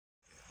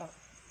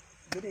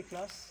Good day,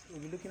 class. We'll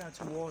be looking at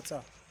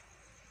water.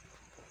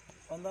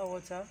 Under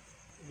water,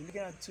 we'll be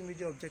looking at two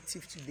major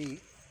objectives today: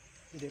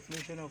 the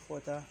definition of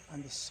water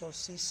and the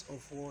sources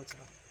of water.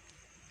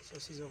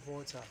 Sources of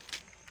water.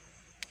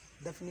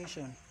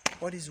 Definition: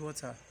 what is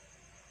water?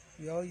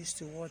 We are all used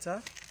to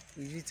water.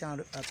 We use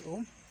it at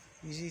home,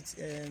 we use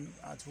it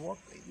at work,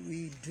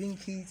 we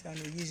drink it, and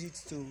we use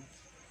it to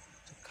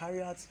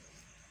carry out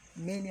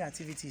many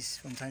activities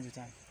from time to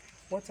time.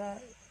 Water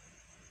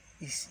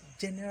is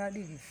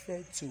generally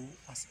referred to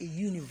as a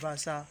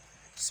universal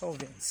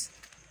solvent.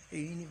 A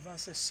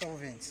universal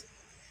solvent.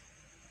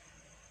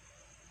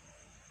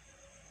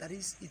 That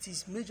is, it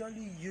is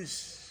majorly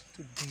used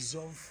to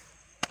dissolve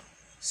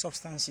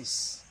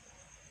substances,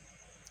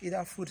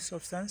 either food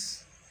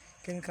substance,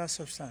 chemical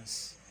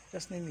substance,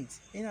 just name it.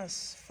 In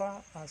as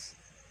far as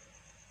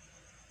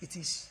it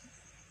is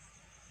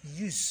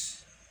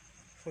used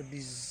for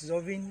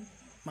dissolving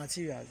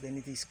materials, then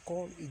it is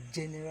called a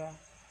general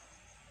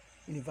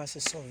universal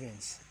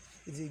solvent.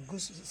 It's a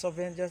good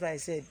solvent, just like I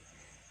said,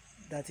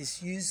 that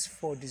is used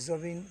for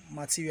dissolving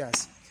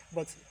materials.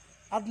 But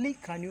hardly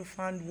can you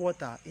find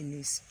water in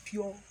its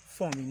pure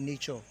form in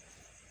nature.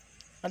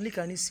 Hardly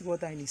can you see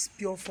water in its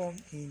pure form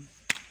in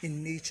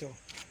nature.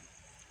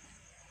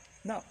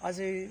 Now,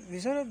 as a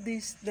result of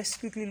this, let's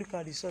quickly look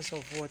at the source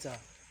of water.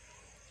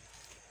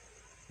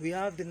 We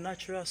have the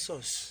natural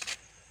source,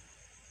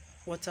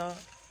 water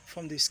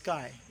from the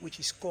sky, which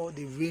is called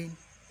the rain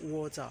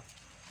water.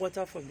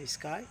 Water from the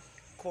sky,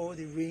 called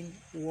the rain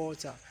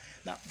water.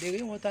 Now, the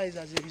rainwater is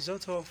as a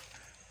result of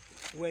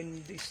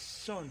when the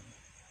sun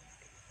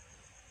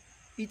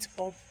heats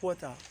up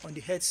water on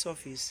the earth's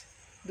surface.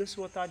 Those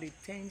water, they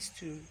tend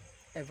to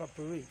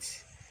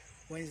evaporate.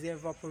 When they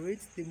evaporate,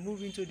 they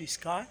move into the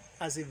sky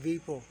as a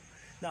vapor.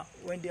 Now,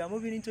 when they are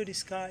moving into the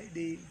sky,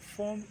 they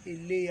form a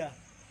layer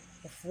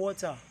of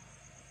water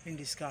in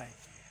the sky.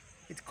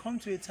 It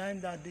comes to a time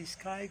that the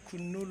sky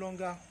could no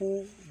longer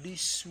hold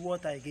this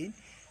water again.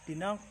 They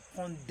now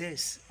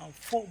condense and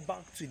fall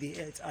back to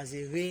the earth as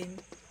a rain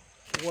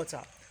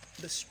water.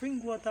 The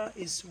spring water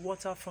is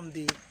water from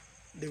the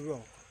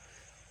rock.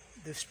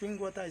 The spring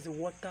water is the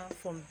water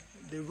from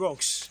the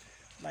rocks,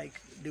 like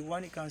the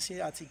one you can see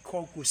at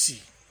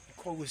Ikogosi.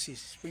 Ikogosi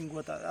spring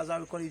water. That's how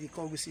we call it,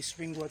 Ikogosi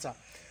spring water.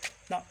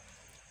 Now,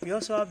 we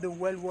also have the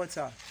well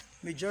water.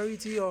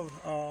 Majority of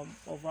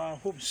our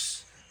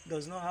homes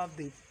does not have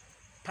the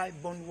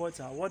pipe-borne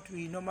water. What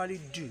we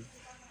normally do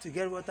to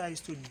get water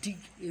is to dig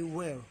a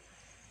well.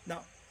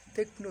 Now,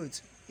 take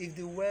note, if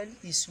the well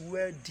is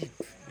well deep,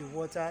 the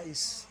water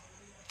is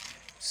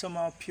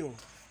somehow pure.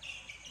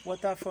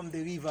 Water from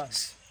the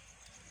rivers,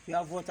 we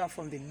have water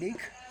from the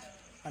lake,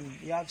 and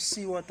we have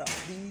seawater.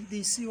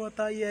 The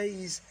seawater here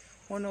is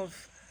one of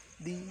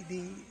the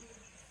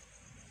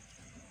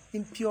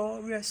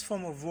impurest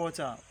form of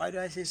water. Why do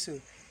I say so?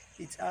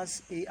 It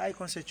has a high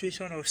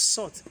concentration of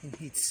salt in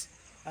it.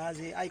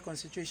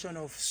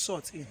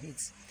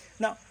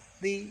 Now,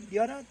 the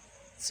other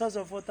source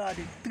of water are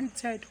the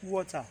treated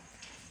water.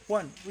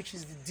 One, which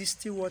is the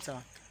distilled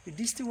water. The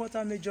distilled water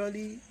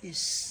majorly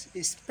is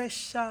a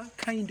special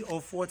kind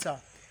of water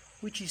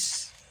which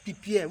is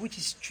prepared, which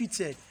is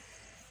treated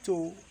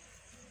to,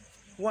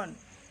 one,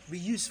 be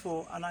used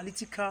for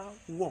analytical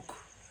work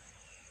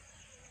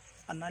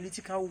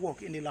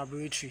in the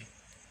laboratory.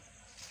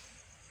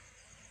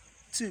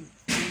 Two,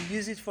 we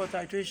use it for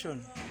titration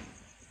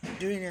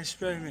during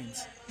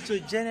experiments. So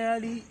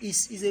generally,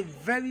 is a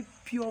very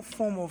pure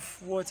form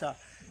of water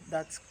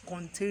that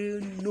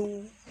contains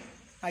no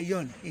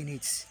iron in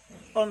it.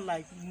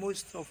 Unlike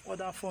most of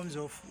other forms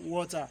of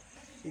water,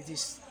 it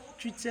is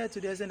treated to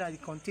the extent that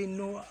it contains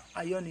no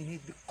iron in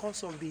it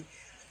because of the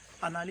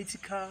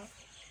analytical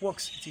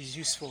works it is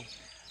used for.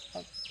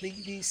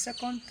 The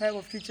second type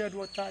of treated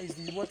water is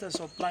the water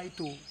supplied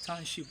to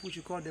township, which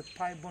we call the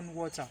pipe-borne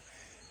water.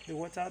 The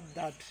water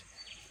that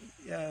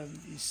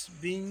is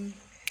being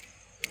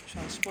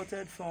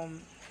transported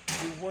from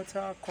the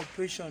water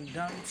corporation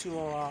down to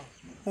our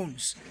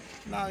homes.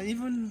 Now,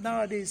 even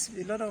nowadays,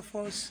 a lot of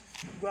us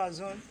go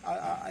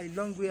a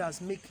long way as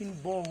making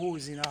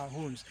boreholes in our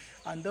homes,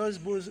 and those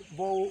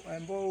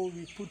boreholes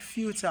we put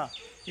filter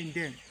in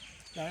them.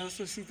 I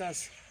also see it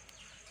as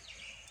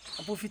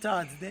a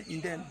filter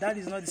in them. That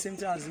is not the same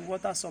thing as the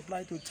water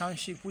supply to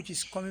township, which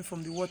is coming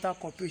from the water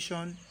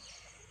corporation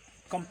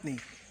company.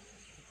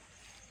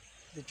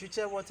 The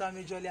treated water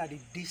majorly are the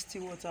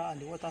distilled water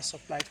and the water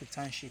supply to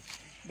township.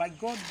 By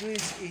God's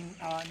grace, in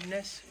our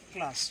next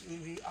class, we'll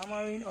be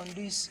hammering on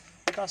this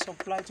water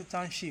supply to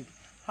township.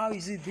 How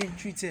is it being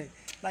treated?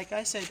 Like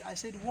I said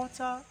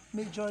water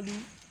majorly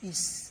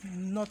is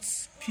not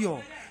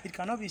pure. It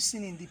cannot be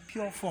seen in the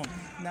pure form.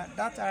 Now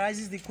that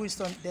arises the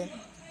question, then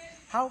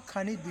how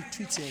can it be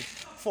treated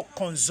for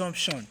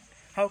consumption?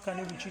 How can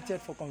it be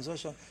treated for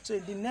consumption? So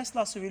in the next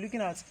class, we'll be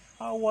looking at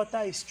how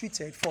water is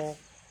treated for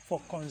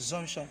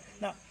consumption.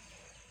 Now,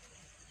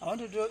 I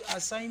want to do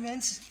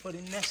assignments for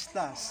the next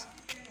class.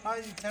 How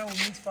is the time we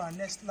meet for our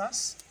next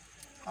class?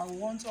 I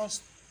want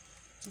us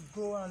to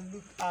go and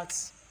look at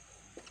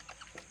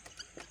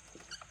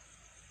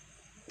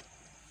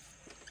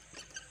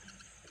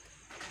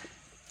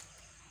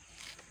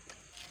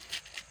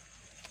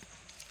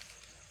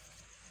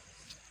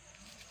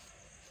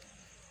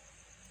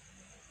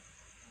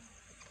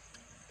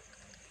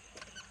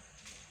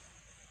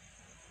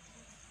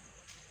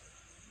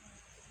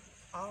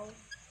how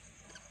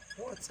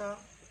water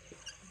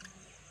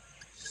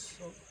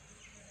so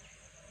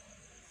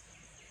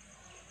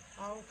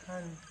how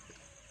can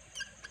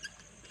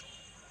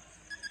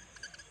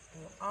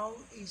or how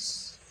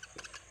is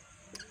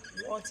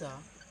water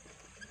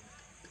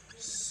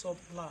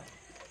supply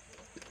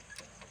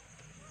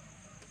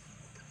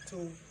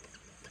to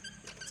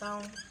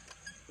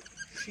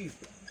township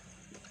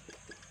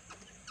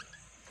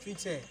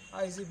treated?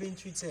 How is it being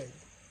treated?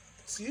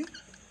 See,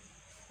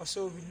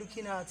 also we'll be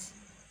looking at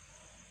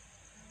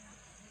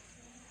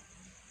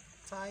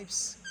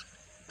types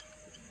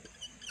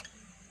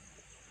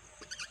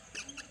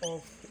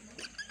of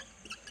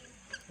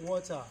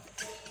water.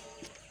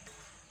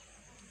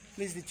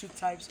 These are the two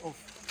types of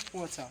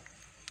water.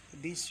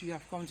 This, we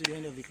have come to the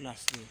end of the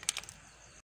class today.